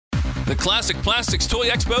The Classic Plastics Toy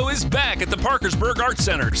Expo is back at the Parkersburg Art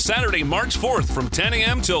Center, Saturday, March 4th from 10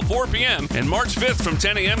 a.m. till 4 p.m. and March 5th from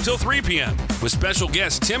 10 a.m. till 3 p.m. with special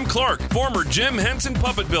guest Tim Clark, former Jim Henson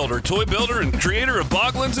puppet builder, toy builder, and creator of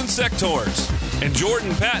Boglins and Sectors, and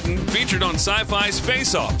Jordan Patton, featured on Sci-Fi's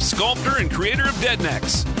Face Off, sculptor and creator of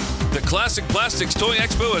Deadnecks. The Classic Plastics Toy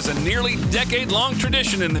Expo is a nearly decade-long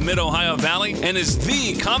tradition in the Mid-Ohio Valley and is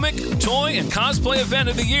the comic, toy, and cosplay event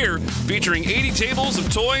of the year, featuring 80 tables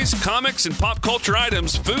of toys, comics, and pop culture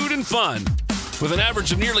items, food, and fun. With an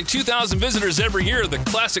average of nearly 2,000 visitors every year, the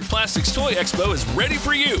Classic Plastics Toy Expo is ready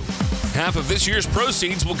for you. Half of this year's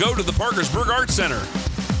proceeds will go to the Parkersburg Art Center.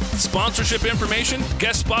 Sponsorship information,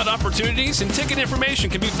 guest spot opportunities, and ticket information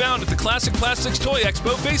can be found at the Classic Plastics Toy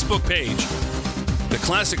Expo Facebook page. The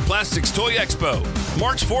Classic Plastics Toy Expo,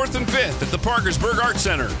 March 4th and 5th at the Parkersburg Art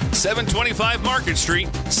Center, 725 Market Street.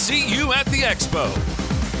 See you at the Expo.